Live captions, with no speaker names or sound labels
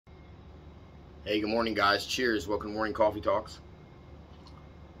Hey, good morning, guys. Cheers. Welcome to Morning Coffee Talks.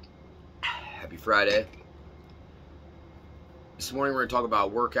 Happy Friday. This morning, we're going to talk about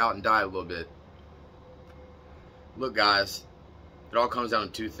workout and diet a little bit. Look, guys, it all comes down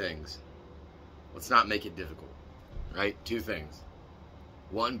to two things. Let's not make it difficult, right? Two things.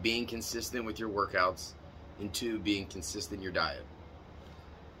 One, being consistent with your workouts, and two, being consistent in your diet.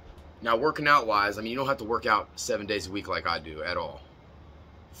 Now, working out wise, you don't have to work out 7 days a week like I do at all.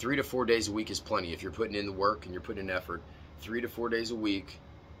 3 to 4 days a week is plenty if you're putting in the work and you're putting in effort. 3 to 4 days a week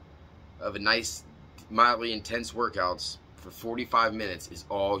of a nice, mildly intense workouts for 45 minutes is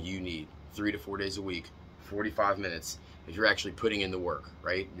all you need. 3 to 4 days a week, 45 minutes if you're actually putting in the work,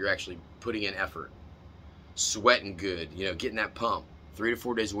 right? You're actually putting in effort. Sweating good, getting that pump. 3 to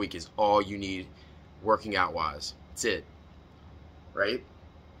 4 days a week is all you need working out wise. That's it, right?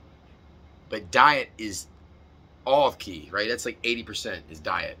 But diet is all key, right? That's like 80% is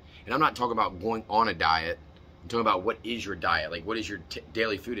diet. And I'm not talking about going on a diet. I'm talking about what is your diet, like what is your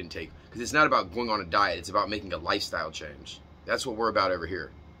daily food intake. Because it's not about going on a diet, it's about making a lifestyle change. That's what we're about over here.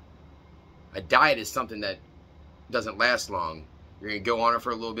 A diet is something that doesn't last long. You're going to go on it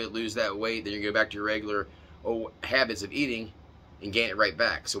for a little bit, lose that weight, then you go back to your regular habits of eating and gain it right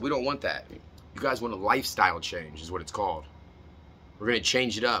back. So we don't want that. You guys want a lifestyle change is what it's called. We're going to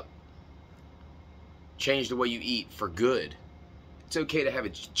change it up. Change the way you eat for good. It's okay to have a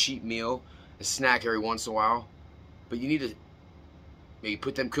cheap meal, a snack every once in a while, but you need to maybe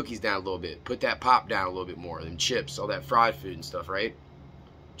put them cookies down a little bit, put that pop down a little bit more, them chips, all that fried food and stuff, right?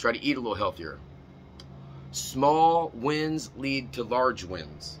 Try to eat a little healthier. Small wins lead to large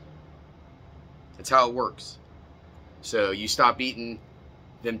wins. That's how it works. So you stop eating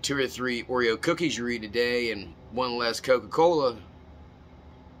them 2 or 3 Oreo cookies you eat a day and 1 less Coca-Cola,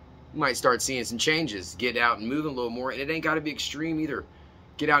 you might start seeing some changes. Get out and move a little more, and it ain't got to be extreme either.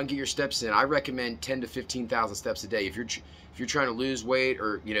 Get out and get your steps in. I recommend 10 to 15,000 steps a day. If you're trying to lose weight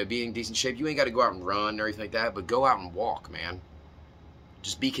or be in decent shape, you ain't got to go out and run or anything like that, but go out and walk, man.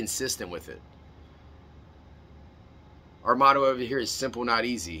 Just be consistent with it. Our motto over here is simple, not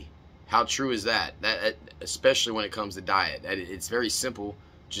easy. How true is that? That especially when it comes to diet. It's very simple.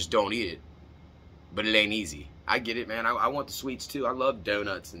 Just don't eat it. But it ain't easy. I get it, man. I want the sweets too. I love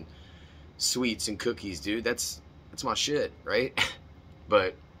donuts and sweets and cookies, dude. That's my shit, right?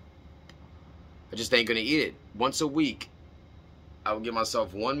 But I just ain't gonna eat it. Once a week, I will give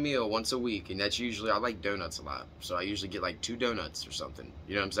myself 1 meal once a week, and that's usually, I like donuts a lot, so I usually get like 2 donuts or something.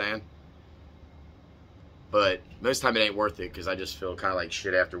 You know what I'm saying? But most of the time it ain't worth it because I just feel kind of like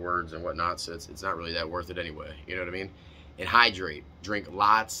shit afterwards and whatnot, so it's not really that worth it anyway. You know what I mean? And hydrate. Drink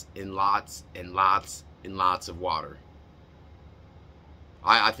lots and lots and lots and lots of water.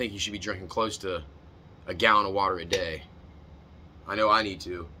 I think you should be drinking close to a gallon of water a day. I know I need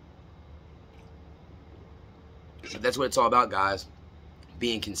to. But that's what it's all about, guys.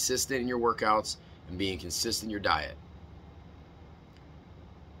 Being consistent in your workouts and being consistent in your diet.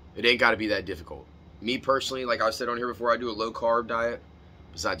 It ain't got to be that difficult. Me personally, like I said on here before, I do a low-carb diet.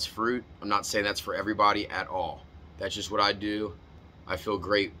 Besides fruit, I'm not saying that's for everybody at all. That's just what I do. I feel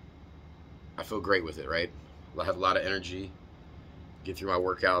great. I feel great with it, right? I have a lot of energy. Get through my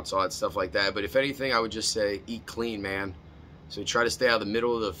workouts, all that stuff like that. But if anything, I would just say eat clean, man. So try to stay out of the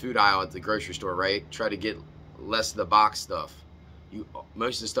middle of the food aisle at the grocery store, right? Try to get less of the box stuff.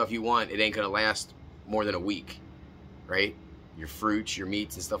 Most of the stuff you want, it ain't gonna last more than a week, right? Your fruits, your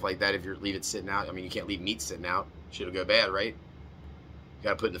meats and stuff like that, if you leave it sitting out. You can't leave meat sitting out. Shit'll go bad, right? You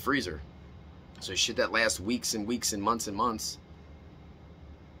gotta put it in the freezer. So shit that lasts weeks and weeks and months, you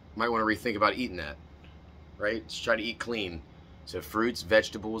might want to rethink about eating that, right? Just try to eat clean. So fruits,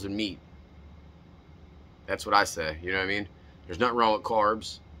 vegetables, and meat. That's what I say, you know what I mean? There's nothing wrong with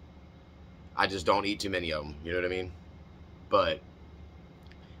carbs. I just don't eat too many of them, you know what I mean? But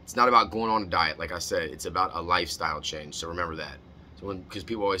it's not about going on a diet, like I said. It's about a lifestyle change, so remember that. So because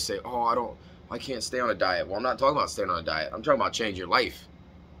people always say, oh, I can't stay on a diet. Well, I'm not talking about staying on a diet. I'm talking about changing your life.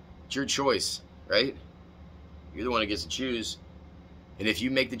 It's your choice, right? You're the one that gets to choose. And if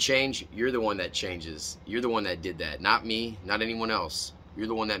you make the change, you're the one that changes. You're the one that did that. Not me, not anyone else. You're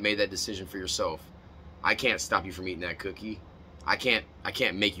the one that made that decision for yourself. I can't stop you from eating that cookie. I can't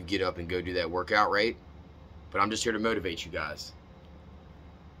make you get up and go do that workout, right? But I'm just here to motivate you guys.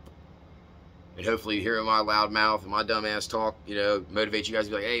 And hopefully hearing my loud mouth and my dumb ass talk, motivate you guys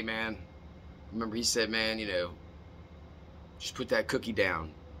to be like, hey man, remember he said, man, just put that cookie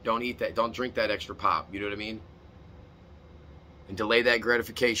down. Don't eat that, don't drink that extra pop, you know what I mean? And delay that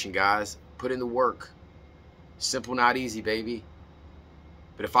gratification, guys. Put in the work. Simple, not easy, baby.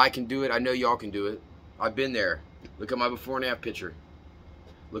 But if I can do it, I know y'all can do it. I've been there. Look at my before and after picture.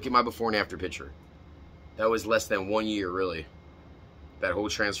 Look at my before and after picture. That was less than 1 year, really. That whole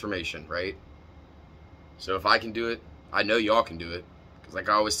transformation, right? So if I can do it, I know y'all can do it. Because like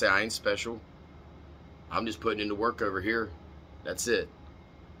I always say, I ain't special. I'm just putting in the work over here. That's it.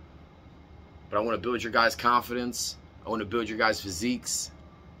 But I want to build your guys' confidence. I want to build your guys' physiques.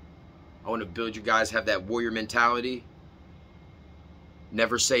 I want to build you guys have that warrior mentality.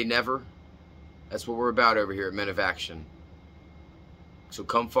 Never say never. That's what we're about over here at Men of Action. So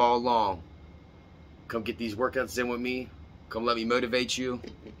come follow along. Come get these workouts in with me. Come let me motivate you.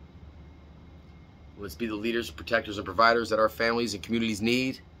 Let's be the leaders, protectors, and providers that our families and communities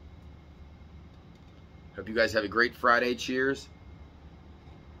need. Hope you guys have a great Friday. Cheers.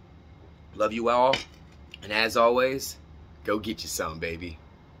 Love you all. And as always, go get you some, baby.